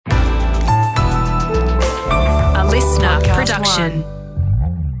podcast production.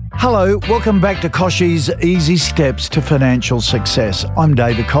 Hello, welcome back to Kochie's Easy Steps to Financial Success. I'm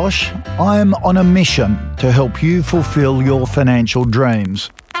David Koch. I'm on a mission to help you fulfill your financial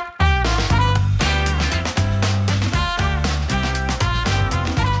dreams.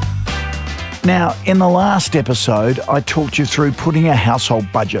 Now, in the last episode, I talked you through putting a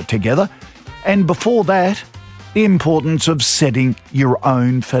household budget together, and before that, the importance of setting your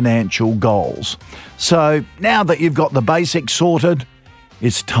own financial goals. So now that you've got the basics sorted,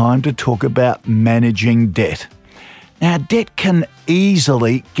 it's time to talk about managing debt. Now, debt can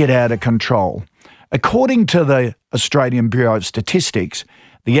easily get out of control. According to the Australian Bureau of Statistics,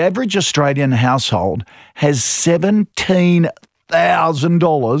 the average Australian household has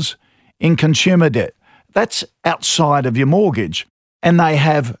 $17,000 in consumer debt. That's outside of your mortgage. And they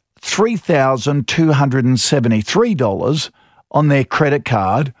have $3,273 on their credit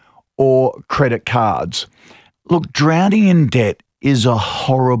card or credit cards. Look, drowning in debt is a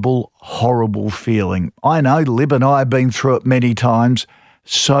horrible, horrible feeling. I know Lib and I have been through it many times.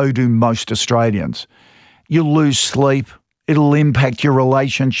 So do most Australians. You'll lose sleep. It'll impact your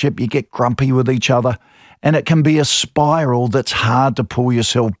relationship. You get grumpy with each other. And it can be a spiral that's hard to pull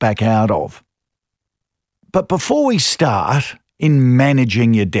yourself back out of. But before we start in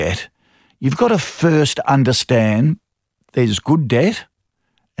managing your debt, you've got to first understand there's good debt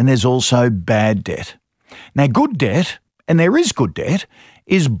and there's also bad debt. Now, good debt, and there is good debt,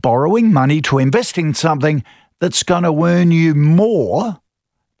 is borrowing money to invest in something that's going to earn you more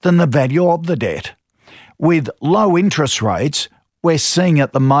than the value of the debt. With low interest rates, we're seeing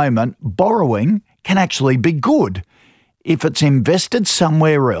at the moment borrowing can actually be good if it's invested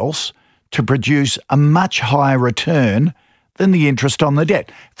somewhere else to produce a much higher return than the interest on the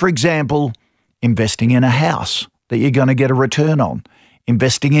debt. For example, investing in a house that you're going to get a return on,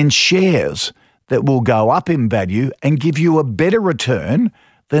 investing in shares that will go up in value and give you a better return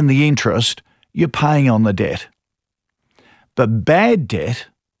than the interest you're paying on the debt. But bad debt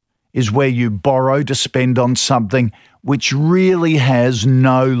is where you borrow to spend on something which really has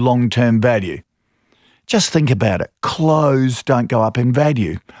no long-term value. Just think about it. Clothes don't go up in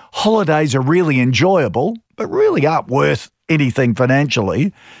value. Holidays are really enjoyable, but really aren't worth anything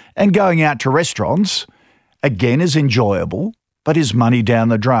financially. And going out to restaurants, again, is enjoyable, but is money down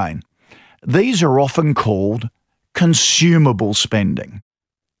the drain. These are often called consumable spending.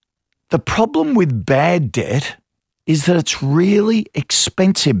 The problem with bad debt is that it's really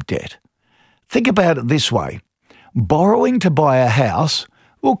expensive debt. Think about it this way. Borrowing to buy a house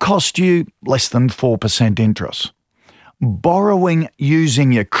will cost you less than 4% interest. Borrowing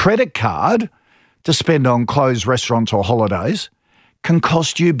using your credit card to spend on clothes, restaurants or holidays can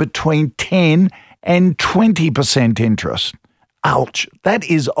cost you between 10 and 20% interest. Ouch, that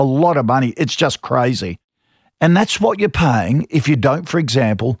is a lot of money. It's just crazy. And that's what you're paying if you don't, for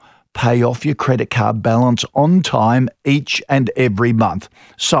example, pay off your credit card balance on time each and every month.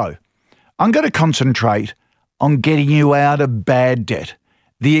 So I'm going to concentrate on getting you out of bad debt,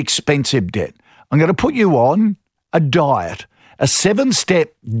 the expensive debt. I'm going to put you on a diet, a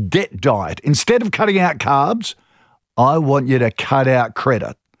 7-step debt diet. Instead of cutting out carbs, I want you to cut out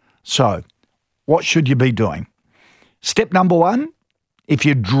credit. So what should you be doing? Step number 1, if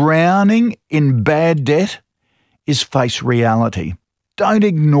you're drowning in bad debt, is face reality. Don't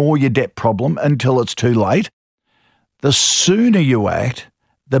ignore your debt problem until it's too late. The sooner you act,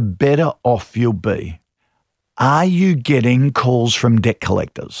 the better off you'll be. Are you getting calls from debt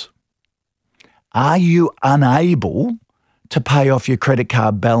collectors? Are you unable to pay off your credit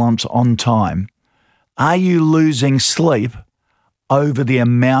card balance on time? Are you losing sleep over the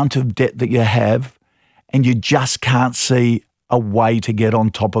amount of debt that you have and you just can't see a way to get on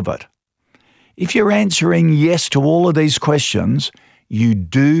top of it? If you're answering yes to all of these questions, you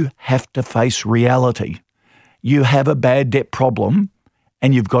do have to face reality. You have a bad debt problem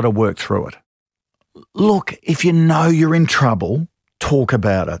and you've got to work through it. Look, if you know you're in trouble, talk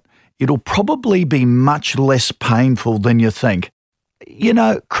about it. It'll probably be much less painful than you think. You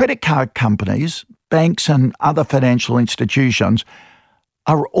know, credit card companies, banks and other financial institutions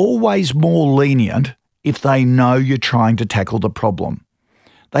are always more lenient if they know you're trying to tackle the problem.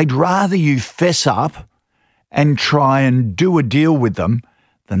 They'd rather you fess up and try and do a deal with them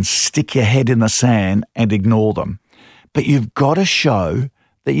than stick your head in the sand and ignore them. But you've got to show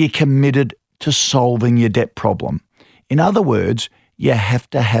that you're committed to solving your debt problem. In other words, you have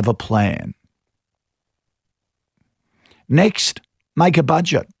to have a plan. Next, make a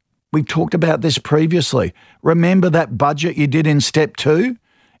budget. We've talked about this previously. Remember that budget you did in step 2?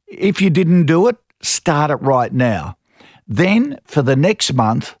 If you didn't do it, start it right now. Then, for the next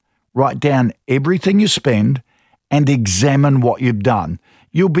month, write down everything you spend and examine what you've done.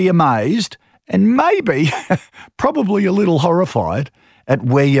 You'll be amazed and maybe probably a little horrified at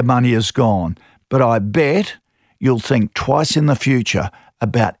where your money has gone. But I bet you'll think twice in the future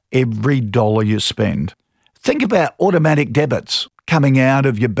about every dollar you spend. Think about automatic debits coming out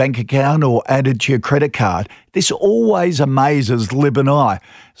of your bank account or added to your credit card. This always amazes Lib and I.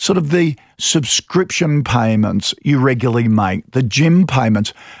 Sort of the subscription payments you regularly make, the gym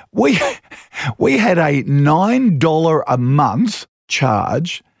payments. We had a $9 a month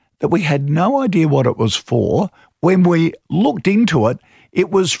charge that we had no idea what it was for. When we looked into it,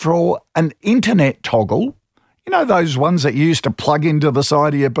 it was for an internet toggle. You know those ones that you used to plug into the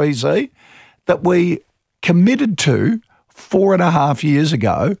side of your PC that we committed to 4.5 years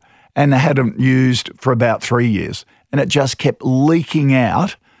ago and hadn't used for about 3 years. And it just kept leaking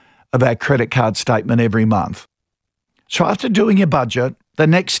out of our credit card statement every month. So after doing your budget, the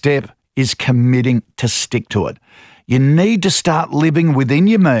next step is committing to stick to it. You need to start living within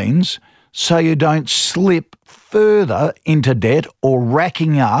your means so you don't slip further into debt or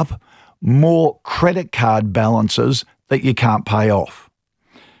racking up more credit card balances that you can't pay off.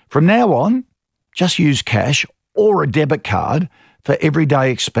 From now on, just use cash or a debit card for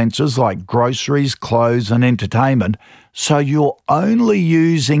everyday expenses like groceries, clothes and entertainment, so you're only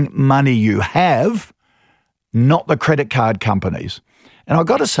using money you have, not the credit card companies. And I've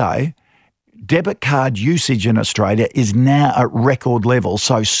got to say, debit card usage in Australia is now at record levels,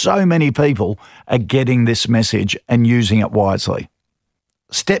 so many people are getting this message and using it wisely.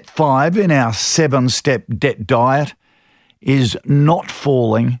 Step 5 in our 7-step debt diet is not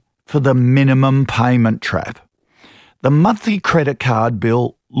falling for the minimum payment trap. The monthly credit card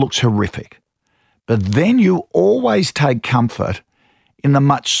bill looks horrific, but then you always take comfort in the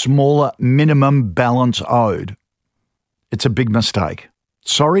much smaller minimum balance owed. It's a big mistake.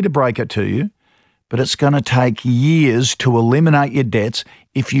 Sorry to break it to you, but it's going to take years to eliminate your debts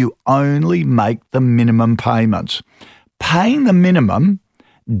if you only make the minimum payments. Paying the minimum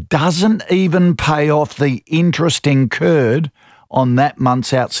doesn't even pay off the interest incurred on that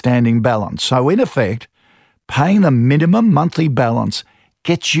month's outstanding balance. So in effect, paying the minimum monthly balance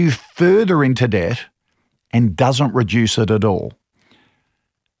gets you further into debt and doesn't reduce it at all.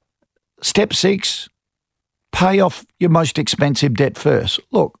 Step 6, pay off your most expensive debt first.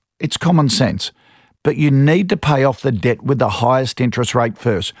 Look, it's common sense, but you need to pay off the debt with the highest interest rate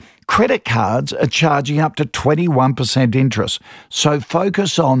first. Credit cards are charging up to 21% interest, so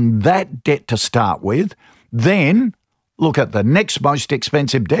focus on that debt to start with, then look at the next most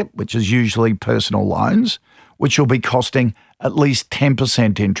expensive debt, which is usually personal loans, which will be costing at least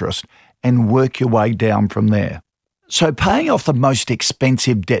 10% interest, and work your way down from there. So paying off the most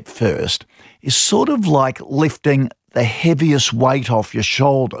expensive debt first is sort of like lifting the heaviest weight off your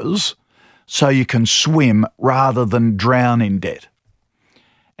shoulders so you can swim rather than drown in debt.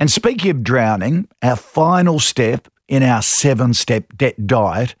 And speaking of drowning, our final step in our 7-step debt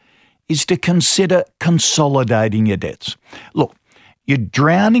diet is to consider consolidating your debts. Look, you're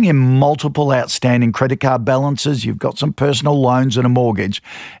drowning in multiple outstanding credit card balances, you've got some personal loans and a mortgage.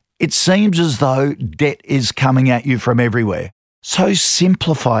 It seems as though debt is coming at you from everywhere. So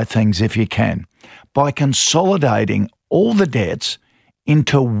simplify things if you can by consolidating all the debts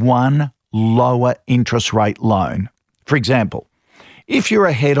into one lower interest rate loan. For example, if you're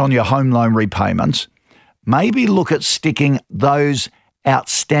ahead on your home loan repayments, maybe look at sticking those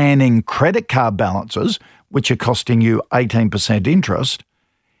outstanding credit card balances, which are costing you 18% interest,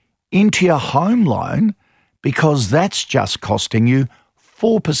 into your home loan because that's just costing you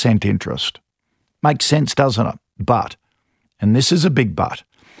 4% interest. Makes sense, doesn't it? But, and this is a big but,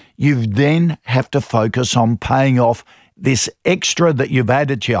 you then have to focus on paying off this extra that you've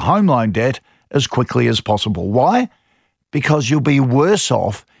added to your home loan debt as quickly as possible. Why? Because you'll be worse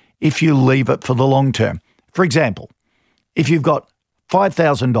off if you leave it for the long term. For example, if you've got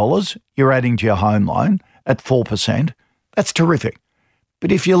 $5,000 you're adding to your home loan at 4%, that's terrific.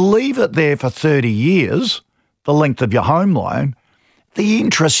 But if you leave it there for 30 years, the length of your home loan, the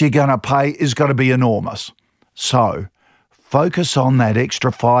interest you're going to pay is going to be enormous. So focus on that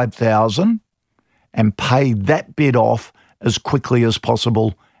extra $5,000 and pay that bit off as quickly as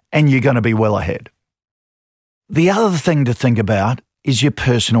possible, and you're going to be well ahead. The other thing to think about is your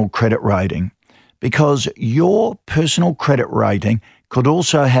personal credit rating, because your personal credit rating could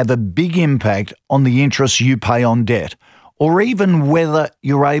also have a big impact on the interest you pay on debt, or even whether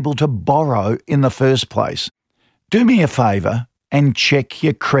you're able to borrow in the first place. Do me a favour and check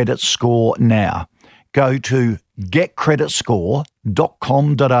your credit score now. Go to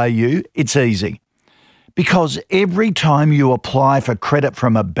getcreditscore.com.au. It's easy. Because every time you apply for credit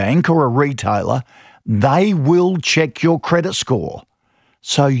from a bank or a retailer, They will check your credit score,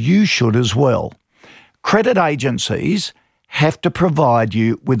 so you should as well. Credit agencies have to provide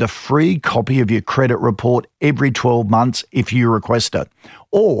you with a free copy of your credit report every 12 months if you request it,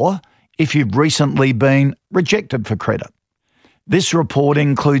 or if you've recently been rejected for credit. This report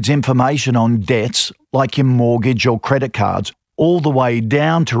includes information on debts like your mortgage or credit cards, all the way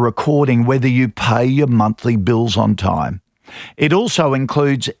down to recording whether you pay your monthly bills on time. It also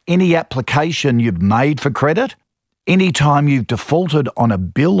includes any application you've made for credit, any time you've defaulted on a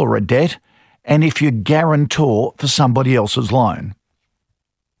bill or a debt, and if you're guarantor for somebody else's loan.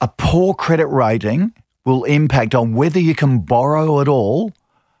 A poor credit rating will impact on whether you can borrow at all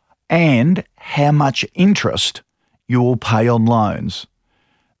and how much interest you will pay on loans.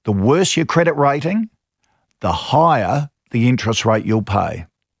 The worse your credit rating, the higher the interest rate you'll pay.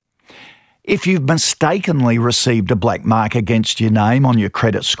 If you've mistakenly received a black mark against your name on your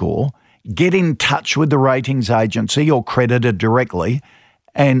credit score, get in touch with the ratings agency or creditor directly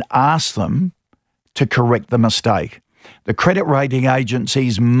and ask them to correct the mistake. The credit rating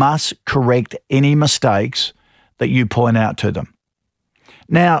agencies must correct any mistakes that you point out to them.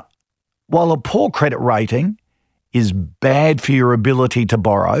 Now, while a poor credit rating is bad for your ability to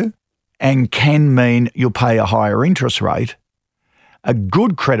borrow and can mean you'll pay a higher interest rate, a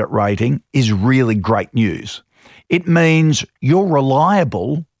good credit rating is really great news. It means you're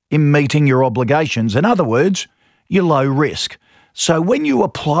reliable in meeting your obligations. In other words, you're low risk. So when you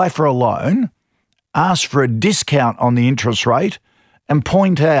apply for a loan, ask for a discount on the interest rate and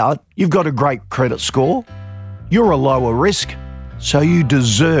point out you've got a great credit score, you're a lower risk, so you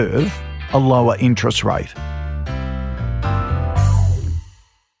deserve a lower interest rate.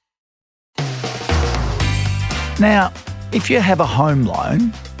 Now, if you have a home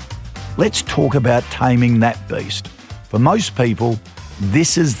loan, let's talk about taming that beast. For most people,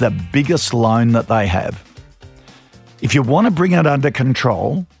 this is the biggest loan that they have. If you want to bring it under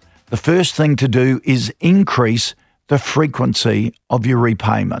control, the first thing to do is increase the frequency of your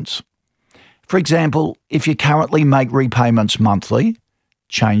repayments. For example, if you currently make repayments monthly,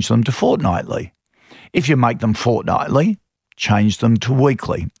 change them to fortnightly. If you make them fortnightly, change them to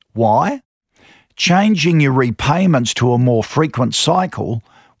weekly. Why? Changing your repayments to a more frequent cycle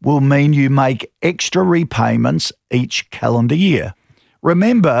will mean you make extra repayments each calendar year.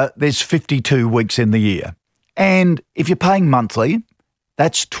 Remember, there's 52 weeks in the year. And if you're paying monthly,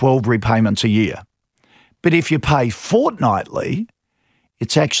 that's 12 repayments a year. But if you pay fortnightly,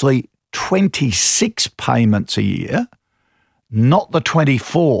 it's actually 26 payments a year, not the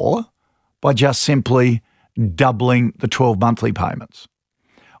 24, by just simply doubling the 12 monthly payments.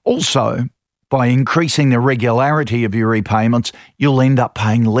 Also, by increasing the regularity of your repayments, you'll end up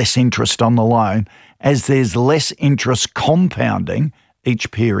paying less interest on the loan as there's less interest compounding each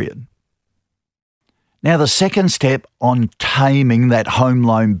period. Now, the second step on taming that home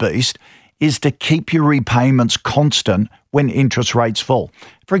loan beast is to keep your repayments constant when interest rates fall.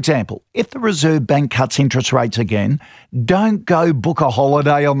 For example, if the Reserve Bank cuts interest rates again, don't go book a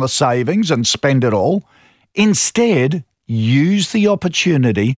holiday on the savings and spend it all. Instead, use the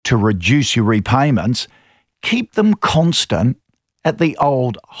opportunity to reduce your repayments, keep them constant at the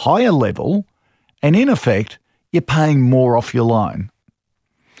old higher level, and in effect, you're paying more off your loan.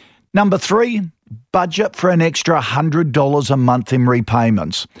 Number 3, budget for an extra $100 a month in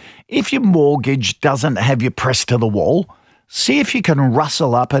repayments. If your mortgage doesn't have you pressed to the wall, see if you can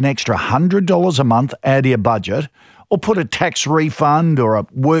rustle up an extra $100 a month out of your budget, or put a tax refund or a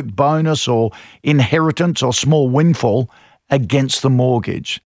work bonus or inheritance or small windfall against the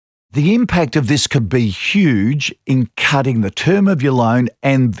mortgage. The impact of this could be huge in cutting the term of your loan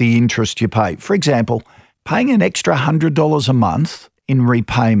and the interest you pay. For example, paying an extra $100 a month in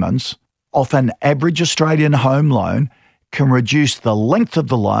repayments off an average Australian home loan can reduce the length of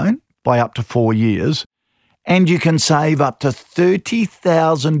the loan by up to 4 years, and you can save up to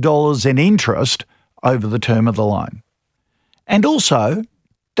 $30,000 in interest over the term of the loan. And also,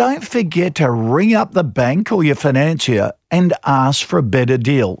 don't forget to ring up the bank or your financier and ask for a better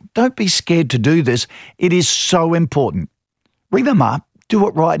deal. Don't be scared to do this. It is so important. Ring them up. Do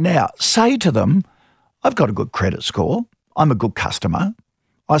it right now. Say to them, I've got a good credit score. I'm a good customer.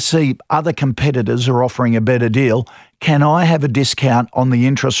 I see other competitors are offering a better deal. Can I have a discount on the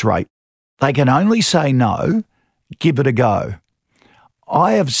interest rate? They can only say no. Give it a go.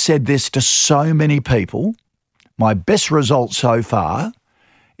 I have said this to so many people. My best result so far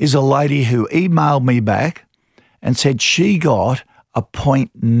is a lady who emailed me back and said she got a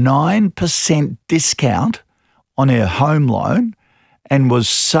 0.9% discount on her home loan and was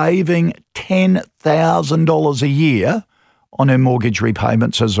saving $10,000 a year on her mortgage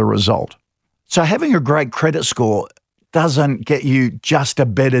repayments as a result. So having a great credit score doesn't get you just a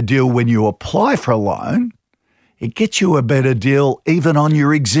better deal when you apply for a loan. It gets you a better deal even on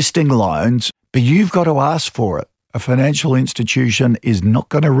your existing loans, but you've got to ask for it. A financial institution is not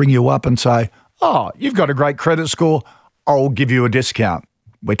going to ring you up and say, "Oh, you've got a great credit score, I'll give you a discount."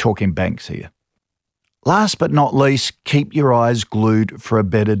 We're talking banks here. Last but not least, keep your eyes glued for a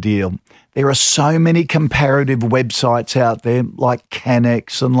better deal. There are so many comparative websites out there like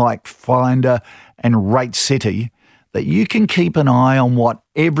Canex and like Finder and Rate City that you can keep an eye on what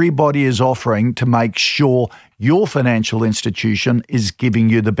everybody is offering to make sure your financial institution is giving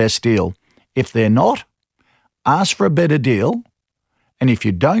you the best deal. If they're not, ask for a better deal, and if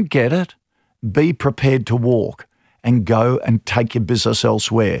you don't get it, be prepared to walk and go and take your business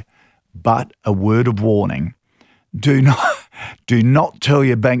elsewhere. But a word of warning, do not tell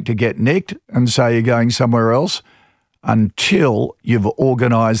your bank to get nicked and say you're going somewhere else until you've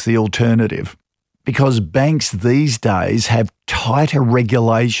organised the alternative. Because banks these days have tighter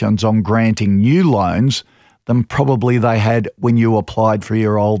regulations on granting new loans than probably they had when you applied for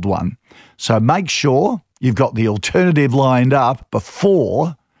your old one. So make sure you've got the alternative lined up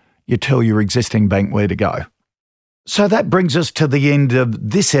before you tell your existing bank where to go. So that brings us to the end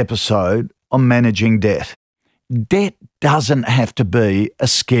of this episode on managing debt. Debt doesn't have to be a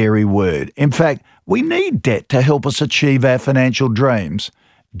scary word. In fact, we need debt to help us achieve our financial dreams.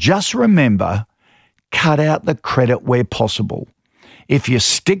 Just remember, cut out the credit where possible. If you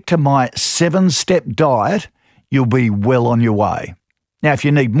stick to my 7-step diet, you'll be well on your way. Now, if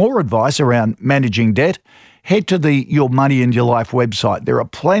you need more advice around managing debt, head to the Your Money and Your Life website. There are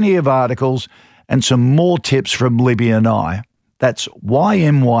plenty of articles and some more tips from Libby and I. That's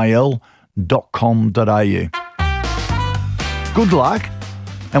ymyl.com.au. Good luck,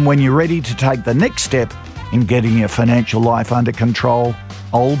 and when you're ready to take the next step in getting your financial life under control,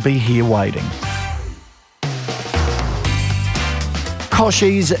 I'll be here waiting.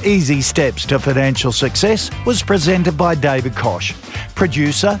 Kochie's Easy Steps to Financial Success was presented by David Koch.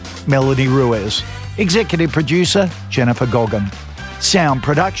 Producer, Melanie Ruiz. Executive producer, Jennifer Goggin. Sound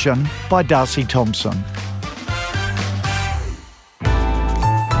production by Darcy Thompson.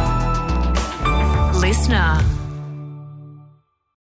 Listener.